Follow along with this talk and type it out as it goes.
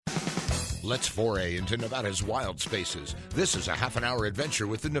Let's foray into Nevada's wild spaces. This is a half-an-hour adventure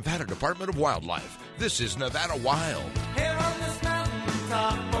with the Nevada Department of Wildlife. This is Nevada Wild. Here on this mountain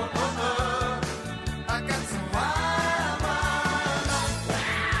top, I got some wild, wild life.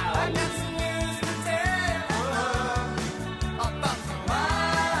 I got some news to tell about some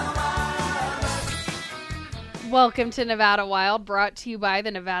wild, wild life. Welcome to Nevada Wild, brought to you by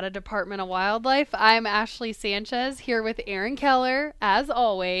the Nevada Department of Wildlife. I'm Ashley Sanchez, here with Aaron Keller, as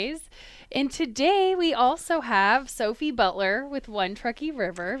always. And today we also have Sophie Butler with One Truckee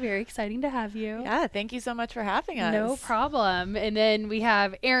River. Very exciting to have you. Yeah, thank you so much for having us. No problem. And then we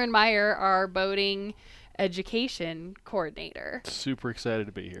have Aaron Meyer, our boating education coordinator. Super excited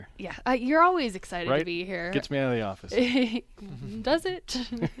to be here. Yeah, you're always excited to Right? be here. Gets me out of the office. Does it?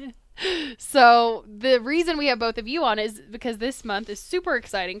 So the reason we have both of you on is because this month is super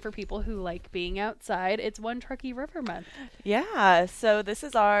exciting for people who like being outside. It's One Truckee River Month. Yeah, so this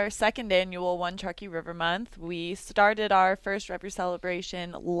is our second annual One Truckee River Month. We started our first river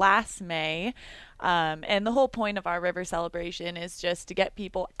celebration last May. And the whole point of our river celebration is just to get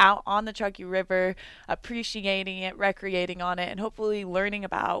people out on the Truckee River, appreciating it, recreating on it, and hopefully learning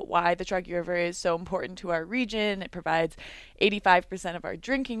about why the Truckee River is so important to our region. It provides 85% of our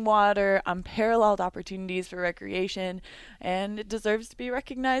drinking water, unparalleled opportunities for recreation, and it deserves to be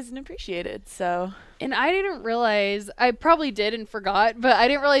recognized and appreciated. So, And I didn't realize, I probably did and forgot, but I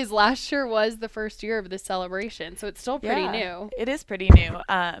didn't realize last year was the first year of this celebration. So it's still pretty new. It is pretty new.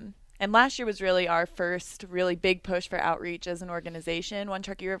 And last year was really our first really big push for outreach as an organization. One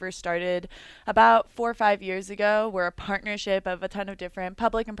Truckee River started about 4 or 5 years ago. We're a partnership of a ton of different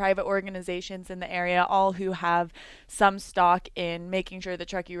public and private organizations in the area, all who have some stock in making sure the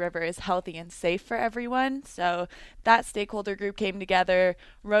Truckee River is healthy and safe for everyone. So that stakeholder group came together,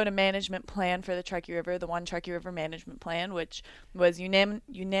 wrote a management plan for the Truckee River, the One Truckee River Management Plan, which was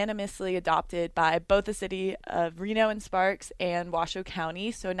unanimously adopted by both the city of Reno and Sparks and Washoe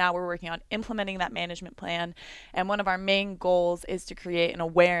County. So now we're working on implementing that management plan, and one of our main goals is to create an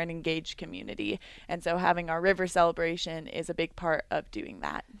aware and engaged community, and so having our river celebration is a big part of doing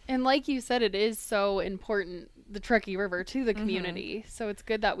that. And like you said, it is so important, the Truckee River, to the community. So it's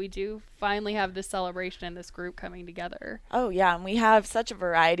good that we do finally have this celebration and this group coming together. Oh yeah, and we have such a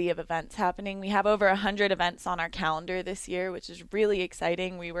variety of events happening. We have over 100 events on our calendar this year, which is really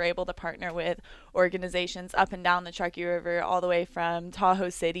exciting. We were able to partner with organizations up and down the Truckee River, all the way from Tahoe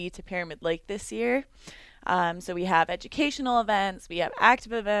City to Pyramid Lake this year. So we have educational events, we have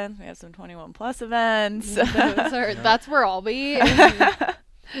active events, we have some 21 plus events. That's where I'll be.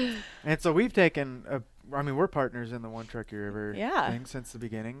 And so we've taken we're partners in the One Truckee River Yeah. thing since the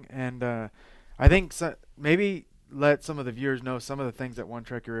beginning. And I think maybe let some of the viewers know some of the things that One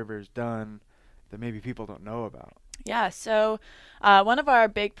Truckee River has done that maybe people don't know about. Yeah, so one of our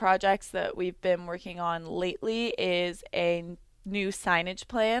big projects that we've been working on lately is a new signage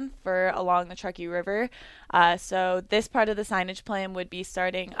plan for along the Truckee River. So this part of the signage plan would be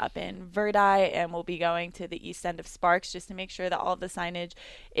starting up in Verdi, and we'll be going to the east end of Sparks just to make sure that all of the signage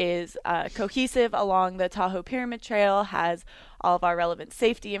is cohesive along the Tahoe Pyramid Trail, has all of our relevant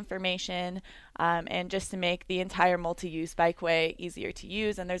safety information, and just to make the entire multi-use bikeway easier to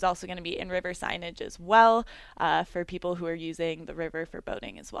use. And there's also going to be in-river signage as well for people who are using the river for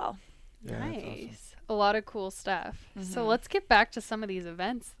boating as well. Yeah, that's awesome. Nice. A lot of cool stuff. So let's get back to some of these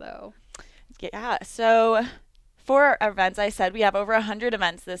events, though. Yeah, so for our events, I said we have over 100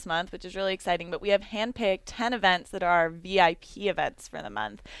 events this month, which is really exciting, but we have handpicked 10 events that are our VIP events for the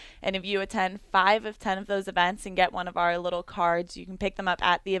month. And if you attend 5 of 10 of those events and get one of our little cards, you can pick them up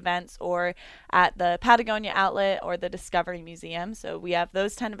at the events or at the Patagonia Outlet or the Discovery Museum. So we have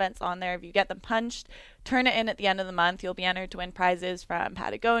those 10 events on there. If you get them punched, turn it in at the end of the month, you'll be entered to win prizes from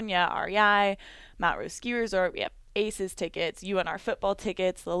Patagonia, REI, Mount Rose Ski Resort. We have Aces tickets, UNR football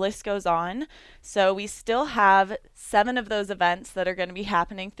tickets, the list goes on. So we still have 7 of those events that are going to be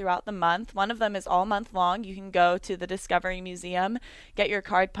happening throughout the month. One of them is all month long. You can go to the Discovery Museum, get your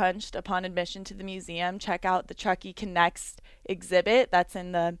card punched upon admission to the museum, check out the Truckee Connects exhibit that's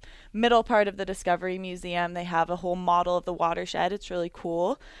in the middle part of the Discovery Museum. They have a whole model of the watershed. It's really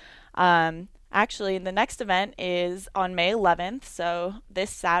cool. Actually, the next event is on May 11th. So this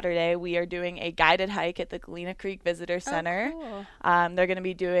Saturday, we are doing a guided hike at the Galena Creek Visitor Center. Oh, cool. They're going to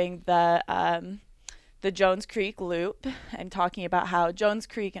be doing the Jones Creek Loop and talking about how Jones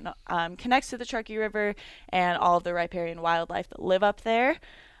Creek connects to the Truckee River and all of the riparian wildlife that live up there.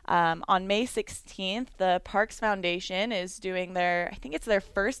 On May 16th, the Parks Foundation is doing I think it's their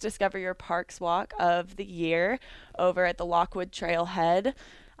first Discover Your Parks walk of the year over at the Lockwood Trailhead.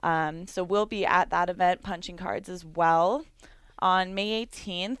 So we'll be at that event punching cards as well. On May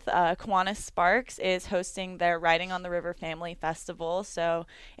 18th, Kiwanis Sparks is hosting their Riding on the River Family Festival. So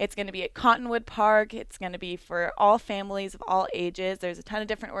it's going to be at Cottonwood Park. It's going to be for all families of all ages. There's a ton of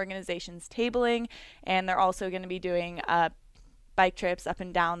different organizations tabling, and they're also going to be doing bike trips up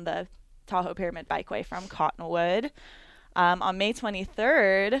and down the Tahoe Pyramid Bikeway from Cottonwood. On May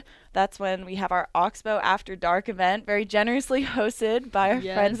 23rd, that's when we have our Oxbow After Dark event, very generously hosted by our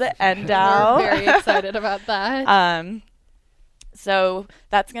friends at Endow. We're very excited about that. So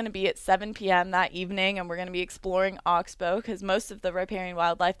that's going to be at 7 p.m. that evening, and we're going to be exploring Oxbow because most of the riparian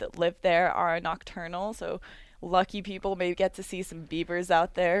wildlife that live there are nocturnal. So lucky people may get to see some beavers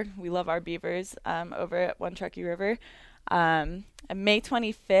out there. We love our beavers over at One Truckee River. On May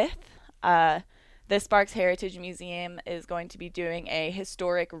 25th, the Sparks Heritage Museum is going to be doing a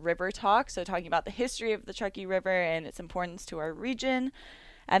historic river talk, so talking about the history of the Truckee River and its importance to our region.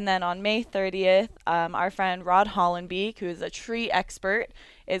 And then on May 30th, our friend Rod Hollenbeek, who is a tree expert,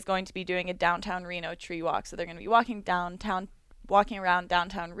 is going to be doing a downtown Reno tree walk. So they're going to be walking around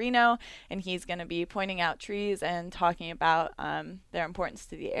downtown Reno, and he's going to be pointing out trees and talking about their importance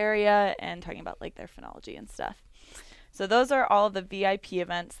to the area and talking about like their phenology and stuff. So those are all of the VIP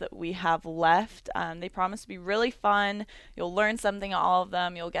events that we have left. They promise to be really fun. You'll learn something at all of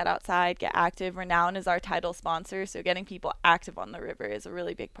them. You'll get outside, get active. Renown is our title sponsor, so getting people active on the river is a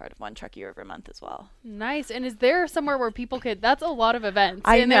really big part of One Truckee River Month as well. Nice. And is there somewhere where people could, that's a lot of events.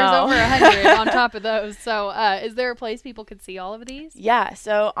 I and know. there's over 100 on top of those. So is there a place people could see all of these? Yeah,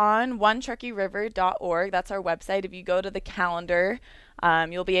 so on onetruckeeriver.org, that's our website. If you go to the calendar,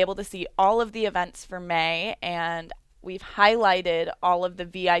 you'll be able to see all of the events for May, and we've highlighted all of the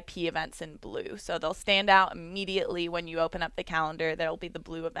VIP events in blue. So they'll stand out immediately when you open up the calendar. There'll be the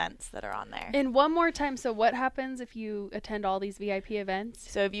blue events that are on there. And one more time, so what happens if you attend all these VIP events?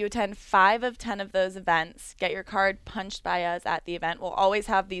 So if you attend 5 of 10 of those events, get your card punched by us at the event. We'll always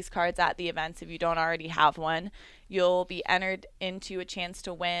have these cards at the events if you don't already have one. You'll be entered into a chance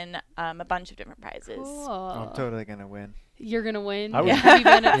to win a bunch of different prizes. Cool. I'm totally going to win. You're going to win? I was- Have you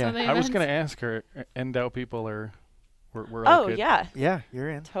been at Yeah. some of the I was events? going to ask her, Endow people are, we're all Oh, good. yeah, Yeah, you're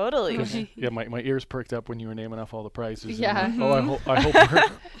in. totally. Okay. Yeah, my ears perked up when you were naming off all the prizes. Yeah. And, I hope we're,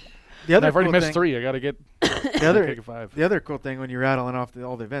 The other I've already cool missed thing, 3. I got to get The other, pick a 5. the other cool thing when you're rattling off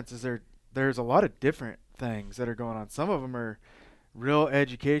all the events is there's a lot of different things that are going on. Some of them are real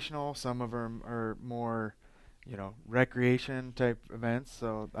educational. Some of them are more, recreation type events.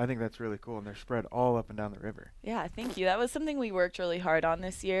 So I think that's really cool, and they're spread all up and down the river. Yeah, thank you. That was something we worked really hard on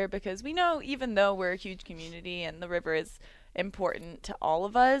this year because we know even though we're a huge community and the river is important to all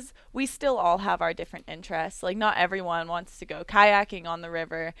of us, we still all have our different interests. Like not everyone wants to go kayaking on the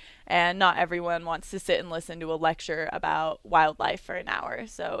river, and not everyone wants to sit and listen to a lecture about wildlife for an hour.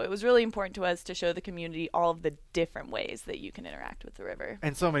 So it was really important to us to show the community all of the different ways that you can interact with the river.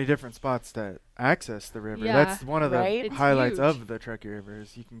 And so many different spots to access the river. Yeah, That's one of the right? It's highlights huge. of the Truckee River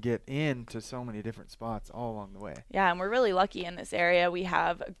is you can get into so many different spots all along the way. Yeah, and we're really lucky in this area. We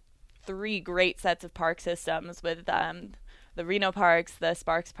have 3 great sets of park systems with the Reno Parks, the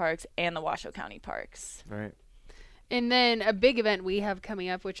Sparks Parks, and the Washoe County Parks. Right. And then a big event we have coming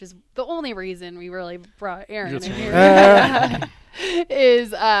up, which is the only reason we really brought Aaron That's in right. here,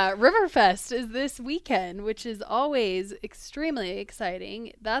 is Riverfest is this weekend, which is always extremely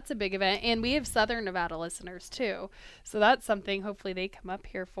exciting. That's a big event. And we have Southern Nevada listeners, too. So that's something hopefully they come up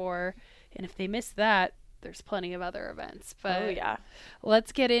here for. And if they miss that, there's plenty of other events. But Oh, yeah.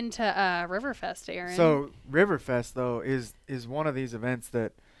 let's get into Riverfest, Aaron. So Riverfest though is one of these events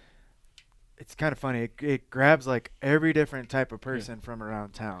that it's kind of funny. It grabs like every different type of person from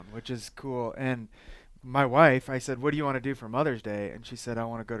around town, which is cool. And my wife, I said, "What do you want to do for Mother's Day?" And she said, "I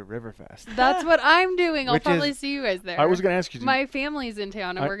want to go to Riverfest." that's what I'm doing. I'll Which probably is- see you guys there. I was going to ask you. My family's in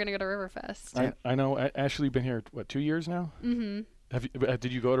town, and I- we're going to go to Riverfest. I know Ashley been here, 2 years now? Mm-hmm. Have you,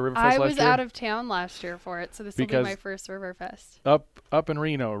 did you go to Riverfest I last was year? out of town last year for it, so this will be Because- my first Riverfest. Up in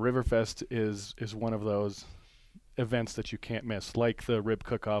Reno, Riverfest is one of those events that you can't miss, like the Rib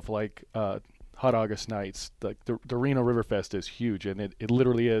Cook-Off, like Hot August Nights. The Reno Riverfest is huge, and it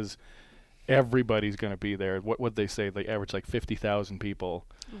literally is. Everybody's going to be there. What would they say? They average like 50,000 people,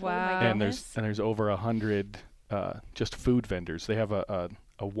 Wow. and goodness. there's over 100 just food vendors. They have a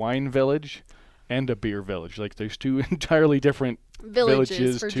wine village and a beer village. Like there's 2 entirely different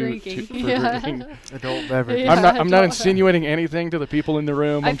Villages for to drinking. for Yeah. drinking. Adult beverage. Yeah. I'm not don't- insinuating anything to the people in the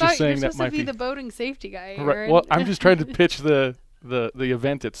room. I I'm thought just you were saying that supposed to might be be the boating safety guy. right. Aaron. Well, I'm just trying to pitch the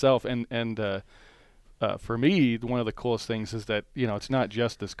event itself, and for me, one of the coolest things is that it's not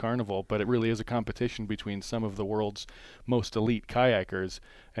just this carnival, but it really is a competition between some of the world's most elite kayakers,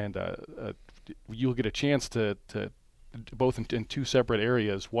 and you'll get a chance to both in two separate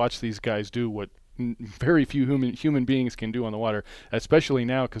areas, watch these guys do what very few human beings can do on the water, especially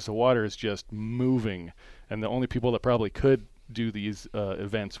now because the water is just moving, and the only people that probably could do these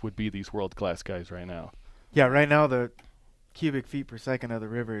events would be these world-class guys right now. Yeah, right now the cubic feet per second of the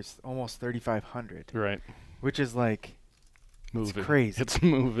river is almost 3,500, Right. which is like Moving. crazy. It's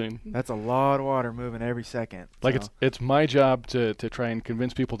moving. That's a lot of water moving every second. Like so. it's my job to try and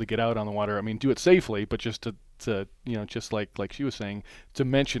convince people to get out on the water. I mean, do it safely, but just to just like she was saying, to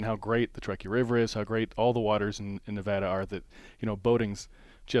mention how great the Truckee River is, how great all the waters in Nevada are. That boating's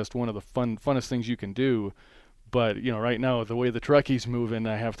just one of the funnest things you can do. But right now the way the Truckee's moving,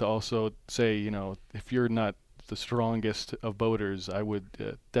 I have to also say, if you're not the strongest of boaters, I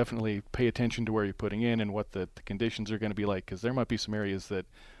would definitely pay attention to where you're putting in and what the conditions are going to be like, because there might be some areas that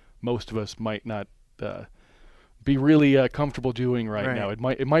most of us might not be really comfortable doing right now. It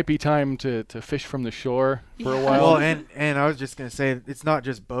might be time to fish from the shore for a while. Well, and I was just gonna say, it's not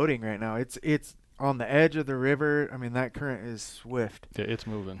just boating right now. It's on the edge of the river. I mean, that current is swift. Yeah, it's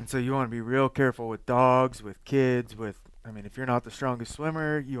moving. And so you want to be real careful with dogs, with kids, if you're not the strongest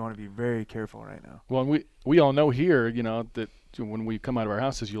swimmer, you want to be very careful right now. Well, and we all know here, that when we come out of our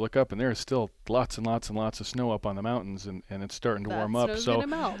houses, you look up and there's still lots and lots and lots of snow up on the mountains, and it's starting to warm up. So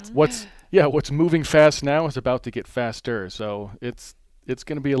what's moving fast now is about to get faster. So it's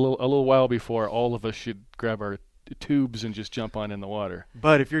going to be a little while before all of us should grab our tubes and just jump on in the water.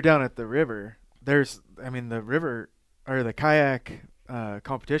 But if you're down at the river, the river or the kayak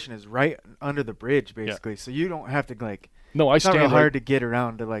competition is right under the bridge, basically. Yeah. So you don't have to it's not real hard to get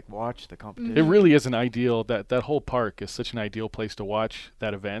around to watch the competition. It really is an ideal. That whole park is such an ideal place to watch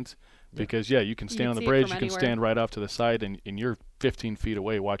that event, because you can stand on the bridge, you can stand right off to the side, and you're 15 feet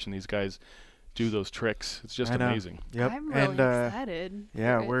away watching these guys do those tricks. It's just amazing. Yep. I'm really excited.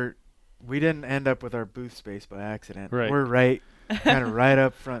 Yeah, we didn't end up with our booth space by accident. Right. We're kind of right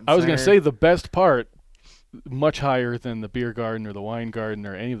up front. I was going to say the best part, much higher than the beer garden or the wine garden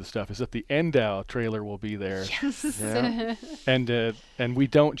or any of the stuff, is that the Endow trailer will be there. Yes. Yeah. And we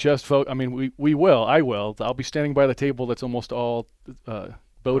don't just vote. I mean, we will. I will. I'll be standing by the table that's almost all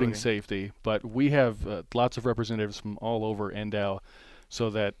boating safety, but we have lots of representatives from all over Endow, so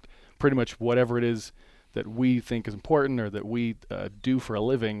that pretty much whatever it is that we think is important or that we do for a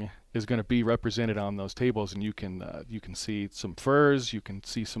living is going to be represented on those tables, and you can see some furs, you can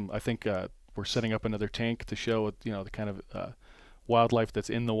see some. I think we're setting up another tank to show the kind of wildlife that's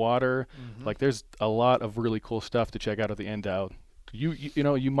in the water. Mm-hmm. Like, there's a lot of really cool stuff to check out at the Endow.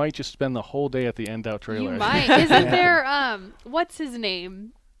 You might just spend the whole day at the Endow trailer. You might. Isn't there what's his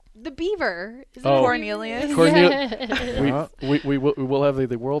name? The beaver. Cornelius. We will have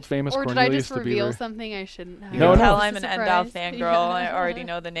the world famous Cornelius the beaver. Or did I just reveal something I shouldn't have? You can tell I'm an Endow fangirl. I already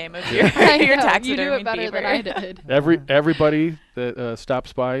know the name of your taxidermy You knew it better beaver. than I did. Everybody that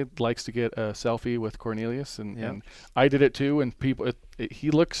stops by likes to get a selfie with Cornelius, and I did it too. And people,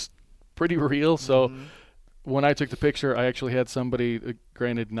 he looks pretty real. So when I took the picture, I actually had somebody,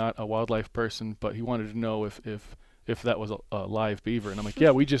 granted not a wildlife person, but he wanted to know if that was a live beaver, and I'm like,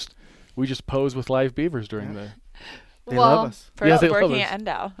 yeah, we just pose with live beavers during the. They love us. First working at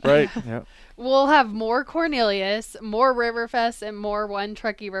Endow. Right. Yep. We'll have more Cornelius, more Riverfest, and more One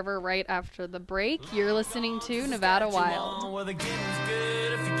Truckee River right after the break. You're listening to Nevada Wild. Well, the getting's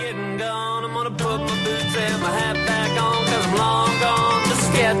good if you're getting gone. I'm gonna put my boots and my hat back on, 'cause I'm long gone just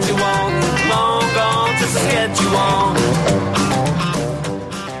to get you on. Long gone just to get you on.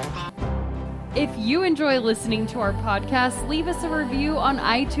 If you enjoy listening to our podcast, leave us a review on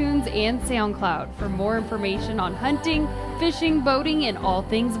iTunes and SoundCloud. For more information on hunting, fishing, boating, and all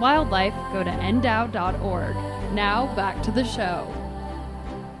things wildlife, go to endow.org. Now, back to the show.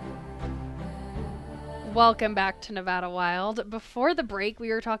 Welcome back to Nevada Wild. Before the break, we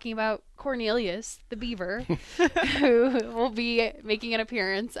were talking about Cornelius, the beaver, who will be making an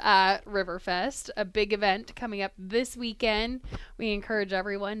appearance at Riverfest, a big event coming up this weekend. We encourage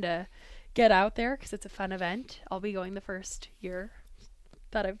everyone to get out there because it's a fun event. I'll be going the first year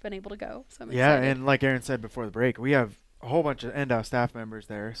that I've been able to go, so I'm excited. And like Aaron said before the break, we have a whole bunch of Endow staff members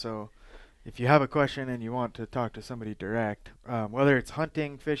there. So if you have a question and you want to talk to somebody direct, whether it's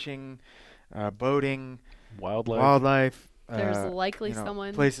hunting, fishing, boating, wildlife, there's likely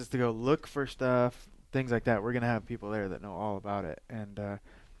someone places to go look for stuff, things like that. We're gonna have people there that know all about it. And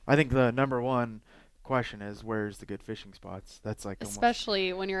I think the number one question is, where's the good fishing spots? That's like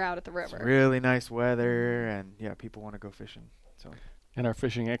especially when you're out at the river. It's really nice weather, and people want to go fishing. So. And our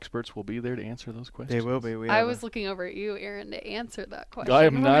fishing experts will be there to answer those questions. They will be. I was looking over at you, Aaron, to answer that question. I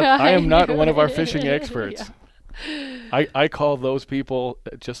am not one of our fishing experts. I call those people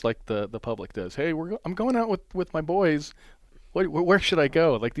just like the public does. Hey, I'm going out with my boys. Where should I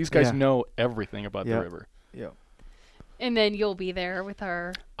go? Like, these guys Yeah. know everything about the Yep. river. Yep. And then you'll be there with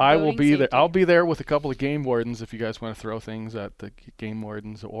our. I will boating be there. safety. I'll be there with a couple of game wardens if you guys want to throw things at the game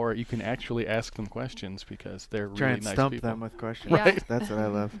wardens, or you can actually ask them questions because they're Try really and nice stump people. them with questions. Yeah. Right. That's what I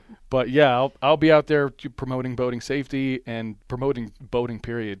love. But yeah, I'll be out there promoting boating safety and promoting boating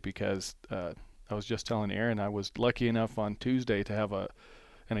period because I was just telling Aaron I was lucky enough on Tuesday to have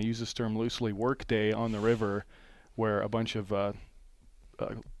and I use this term loosely, work day on the river where a bunch of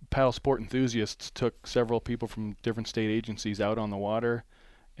paddle sport enthusiasts took several people from different state agencies out on the water,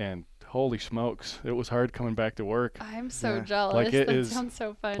 and holy smokes, it was hard coming back to work. I'm so Yeah. jealous. Like, it that is- sounds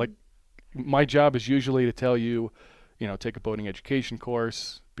so fun. like, my job is usually to tell you, take a boating education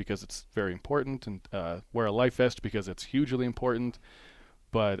course because it's very important, and wear a life vest because it's hugely important.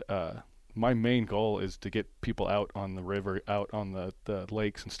 But my main goal is to get people out on the river, out on the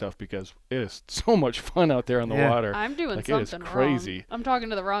lakes and stuff, because it is so much fun out there on the Yeah. water. I'm doing like, it is something crazy. wrong. I'm talking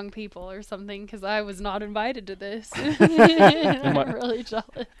to the wrong people or something because I was not invited to this. I'm really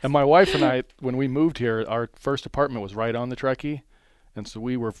jealous. And my wife and I, when we moved here, our first apartment was right on the Truckee. And so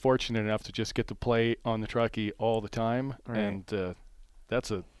we were fortunate enough to just get to play on the Truckee all the time. Right. And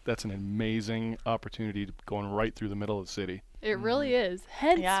that's an amazing opportunity going right through the middle of the city. It really is.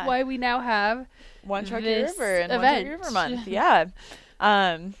 Hence Yeah. why we now have One Truckee this River and One Truckee event. River Month. Yeah.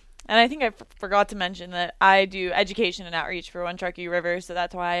 And I think I forgot to mention that I do education and outreach for One Truckee River, so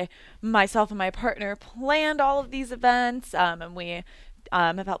that's why myself and my partner planned all of these events, and we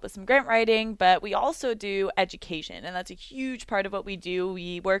have helped with some grant writing, but we also do education, and that's a huge part of what we do.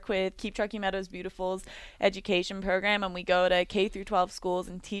 We work with Keep Truckee Meadows Beautiful's education program, and we go to K through 12 schools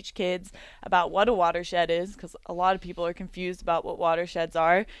and teach kids about what a watershed is, because a lot of people are confused about what watersheds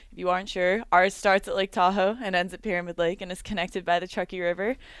are. If you aren't sure, ours starts at Lake Tahoe and ends at Pyramid Lake and is connected by the Truckee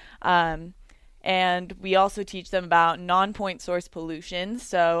River. And we also teach them about non-point source pollution,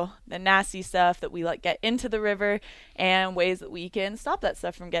 so the nasty stuff that we let get into the river and ways that we can stop that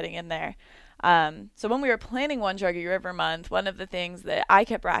stuff from getting in there. So when we were planning One Truckee River Month, one of the things that I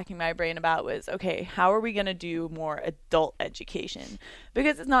kept racking my brain about was, okay, how are we going to do more adult education?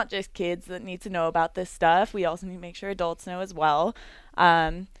 Because it's not just kids that need to know about this stuff. We also need to make sure adults know as well.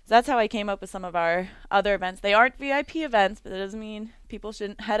 So that's how I came up with some of our other events. They aren't VIP events, but that doesn't mean people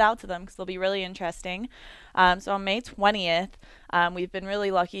shouldn't head out to them because they'll be really interesting. So on May 20th, we've been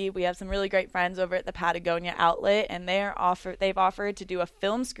really lucky. We have some really great friends over at the Patagonia Outlet, and they've offered to do a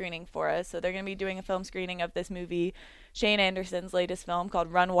film screening for us. So they're going to be doing a film screening of this movie, Shane Anderson's latest film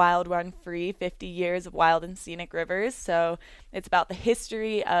called Run Wild, Run Free, 50 Years of Wild and Scenic Rivers. So it's about the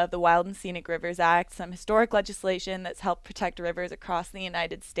history of the Wild and Scenic Rivers Act, some historic legislation that's helped protect rivers across the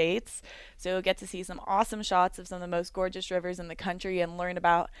United States. So you'll get to see some awesome shots of some of the most gorgeous rivers in the country and learn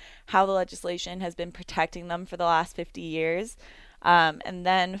about how the legislation has been protecting them for the last 50 years. And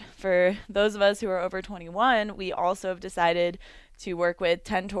then for those of us who are over 21, we also have decided to work with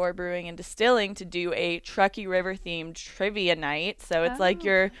Tentor Brewing and Distilling to do a Truckee River themed trivia night. So it's like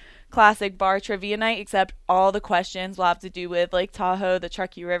your classic bar trivia night, except all the questions will have to do with Lake Tahoe, the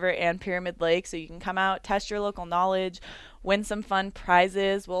Truckee River, and Pyramid Lake. So you can come out, test your local knowledge, win some fun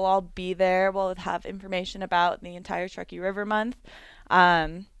prizes. We'll all be there. We'll have information about the entire Truckee River Month.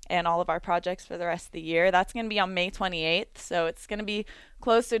 And all of our projects for the rest of the year. That's going to be on May 28th, so it's going to be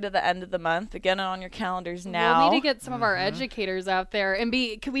closer to the end of the month. Get it on your calendars now. We'll need to get some of our educators out there and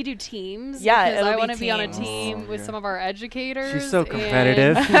could we do teams? Yeah, because it'll I be want to be on a teams. team with yeah. some of our educators. She's so and,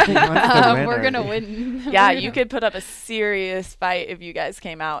 competitive. She wants to win we're gonna already. win. Yeah, you could put up a serious fight if you guys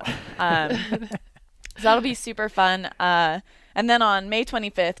came out. So that'll be super fun. And then on May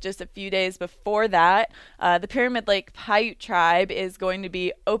 25th, just a few days before that, the Pyramid Lake Paiute Tribe is going to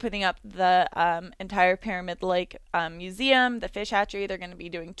be opening up the entire Pyramid Lake Museum, the fish hatchery. They're going to be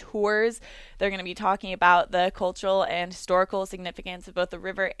doing tours. They're going to be talking about the cultural and historical significance of both the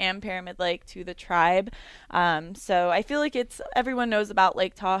river and Pyramid Lake to the tribe. So I feel like everyone knows about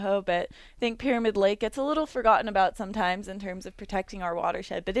Lake Tahoe, but I think Pyramid Lake gets a little forgotten about sometimes in terms of protecting our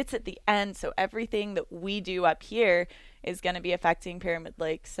watershed. But it's at the end, so everything that we do up here is going to be affecting Pyramid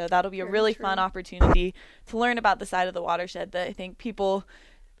Lake. So that'll be a really fun opportunity to learn about the side of the watershed that I think people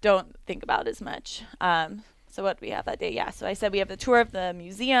don't think about as much. So what do we have that day? Yeah, so I said we have the tour of the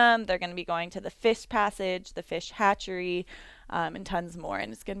museum. They're going to be going to the fish passage, the fish hatchery, and tons more.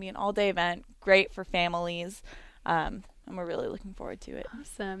 And it's going to be an all-day event, great for families. and we're really looking forward to it.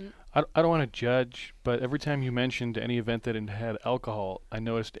 Awesome. I don't want to judge, but every time you mentioned any event that had alcohol, I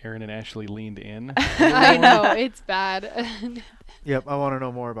noticed Aaron and Ashley leaned in. I know, it's bad. Yep, I want to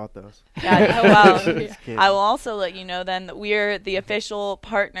know more about those. Yeah, well, Just kidding. I will also let you know then that we're the official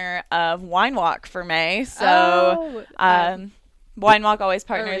partner of Wine Walk for May. So Oh, Wine Walk always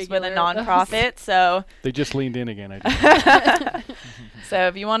partners with a regular. nonprofit. So They just leaned in again. so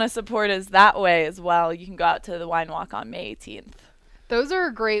if you want to support us that way as well, you can go out to the Wine Walk on May 18th. those are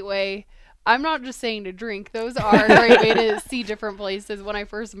a great way. I'm not just saying to drink. Those are a great way to see different places. When I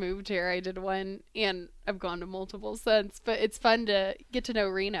first moved here, I did one, and I've gone to multiple since. But it's fun to get to know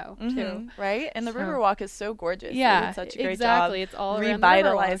Reno too. Mhm, right? And the So- Riverwalk is so gorgeous. They Yeah, did such a great exactly. job It's all around the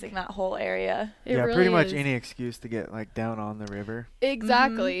revitalizing Riverwalk. that whole area. It yeah, really pretty much is. any excuse to get like down on the river.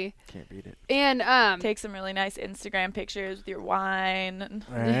 Exactly. Can't beat it. And Take some really nice Instagram pictures with your wine.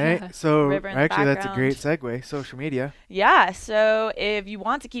 All right. Yeah. So River in the actually, that's a background. great segue. Social media. Yeah, so if you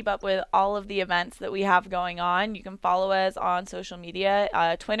want to keep up with all of the events that we have going on, you can follow us on social media,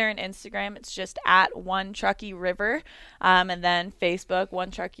 Twitter and Instagram. It's just at One Truckee River, and then Facebook, One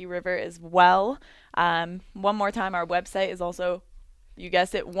Truckee River as well. One more time, our website is also, you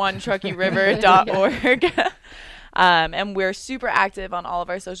guessed it, onetruckeeriver.org. And we're super active on all of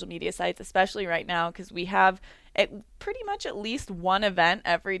our social media sites, especially right now because we have pretty much at least one event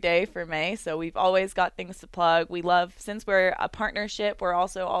every day for May. So we've always got things to plug. We love, since we're a partnership, we're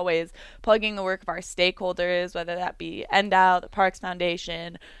also always plugging the work of our stakeholders, whether that be NDOW, the Parks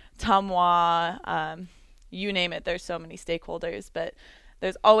Foundation, TUMWA, you name it. There's so many stakeholders, but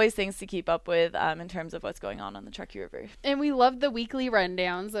there's always things to keep up with in terms of what's going on the Truckee River. And we love the weekly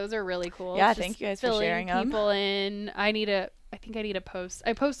rundowns. Those are really cool. Yeah, It's thank just you guys for filling sharing 'em. people in. I think I need a post.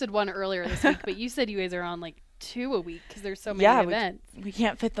 I posted one earlier this week, but you said you guys are on like 2 a week because there's so many Yeah, events. We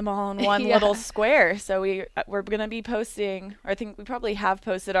can't fit them all in one Yeah. little square. So we're going to be posting, or I think we probably have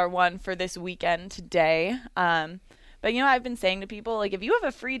posted our one for this weekend today. But, I've been saying to people, like, if you have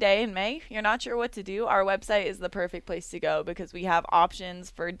a free day in May, you're not sure what to do, our website is the perfect place to go because we have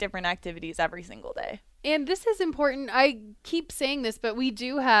options for different activities every single day. And this is important. I keep saying this, but we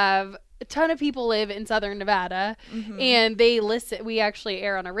do have a ton of people live in Southern Nevada, and they listen. We actually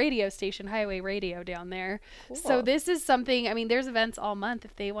air on a radio station, Highway Radio, down there. So Cool. this is something. I mean, there's events all month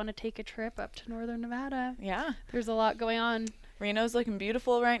if they want to take a trip up to Northern Nevada. Yeah. There's a lot going on. Reno's looking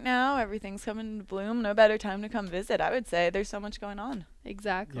beautiful right now. Everything's coming to bloom. No better time to come visit, I would say. There's so much going on.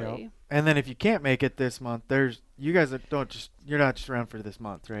 Exactly. Yep. And then if you can't make it this month, you guys you're not just around for this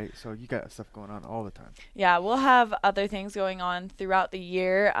month, right? So you got stuff going on all the time. Yeah, we'll have other things going on throughout the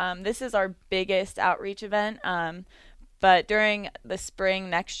year. This is our biggest outreach event. But during the spring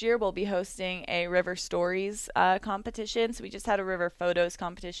next year, we'll be hosting a River Stories competition. So we just had a River Photos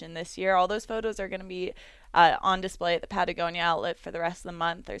competition this year. All those photos are going to be on display at the Patagonia outlet for the rest of the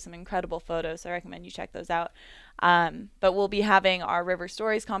month. There's some incredible photos, so I recommend you check those out. But we'll be having our River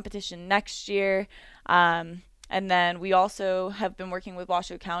Stories competition next year. And then we also have been working with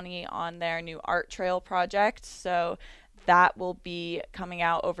Washoe County on their new art trail project. So that will be coming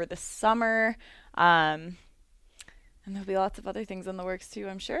out over the summer. And there'll be lots of other things in the works too,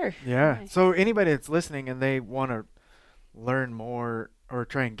 I'm sure. Yeah. Nice. So anybody that's listening and they want to learn more or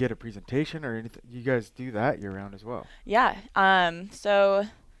try and get a presentation or anything, you guys do that year round as well. Yeah. So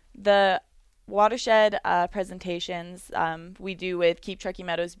the watershed presentations we do with Keep Truckee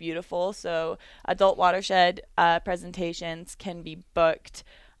Meadows Beautiful. So adult watershed presentations can be booked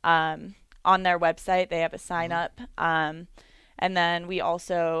on their website. They have a sign up. And then we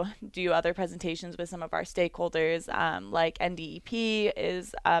also do other presentations with some of our stakeholders, like NDEP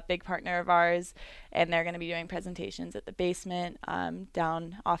is a big partner of ours, and they're going to be doing presentations at the basement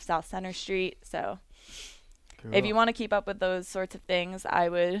down off South Center Street. So if you want to keep up with those sorts of things, I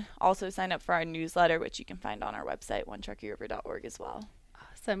would also sign up for our newsletter, which you can find on our website, onetruckeeriver.org as well.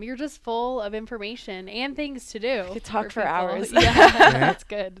 Awesome. You're just full of information and things to do. could talk for people. hours. Yeah, Right? that's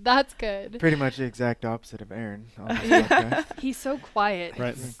good. That's good. Pretty much the exact opposite of Aaron on this podcast. He's so quiet.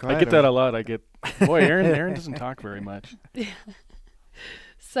 Right. Glad I get of that it. a lot. Boy, Aaron doesn't talk very much.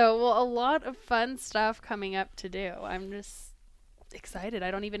 So, well, a lot of fun stuff coming up to do. I'm just excited.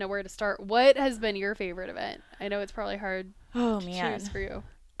 I don't even know where to start. What has been your favorite event? I know it's probably hard Oh, to man. choose for you.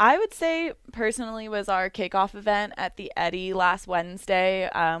 I would say personally was our kickoff event at the Eddy last Wednesday.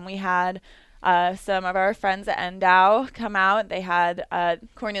 We had some of our friends at NDOW come out. They had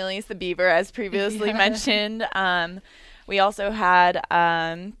Cornelius the Beaver, as previously Yeah. mentioned. We also had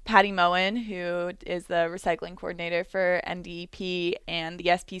Patty Moen, who is the recycling coordinator for NDEP and the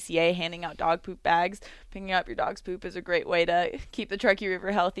SPCA, handing out dog poop bags. Picking up your dog's poop is a great way to keep the Truckee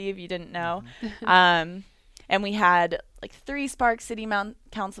River healthy if you didn't know. And we had like 3 Sparks City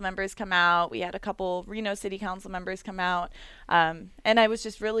Council members come out. We had a couple Reno City Council members come out. And it was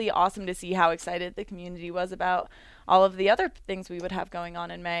just really awesome to see how excited the community was about all of the other things we would have going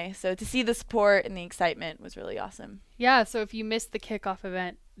on in May. So to see the support and the excitement was really awesome. Yeah, so if you missed the kickoff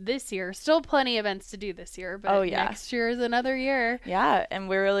event this year, still plenty of events to do this year, but next year is another year. Yeah, and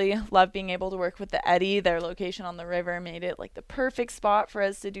we really love being able to work with the Eddy. Their location on the river made it like the perfect spot for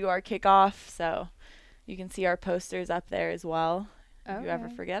us to do our kickoff. So you can see our posters up there as well. If you ever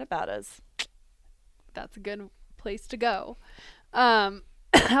forget about us. That's a good place to go. How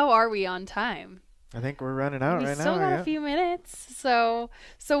are we on time? I think we're running out right now. We still got a few minutes. So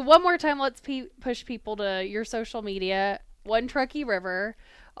one more time, let's push people to your social media. One Truckee River.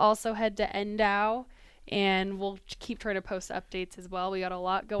 Also head to NDOW, and we'll keep trying to post updates as well. We got a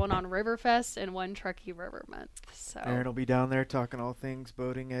lot going on Riverfest and One Truckee River Month. So Aaron will be down there talking all things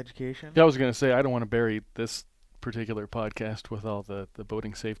boating education. Yeah, I was going to say, I don't want to bury this particular podcast with all the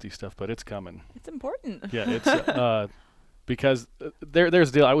boating safety stuff, but it's coming. It's important. Yeah, it's because there's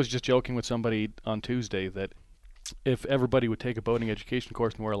a deal. I was just joking with somebody on Tuesday that if everybody would take a boating education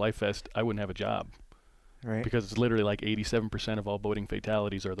course and wear a life vest, I wouldn't have a job. Right. Because it's literally like 87% of all boating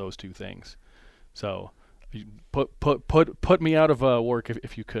fatalities are those 2 things. So you put me out of work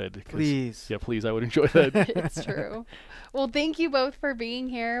if you could. Please. Yeah, please. I would enjoy that. It's true. Well, thank you both for being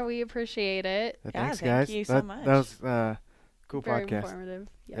here. We appreciate it. Thanks, thank guys. you so much. That was cool Very podcast. informative.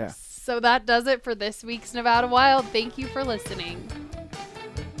 Yes. Yeah. So that does it for this week's Nevada Wild. Thank you for listening.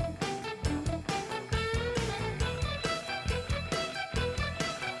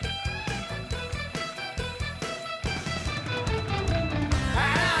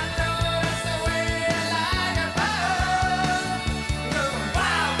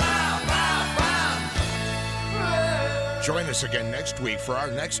 Join us again next week for our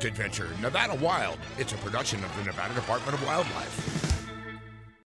next adventure, Nevada Wild. It's a production of the Nevada Department of Wildlife.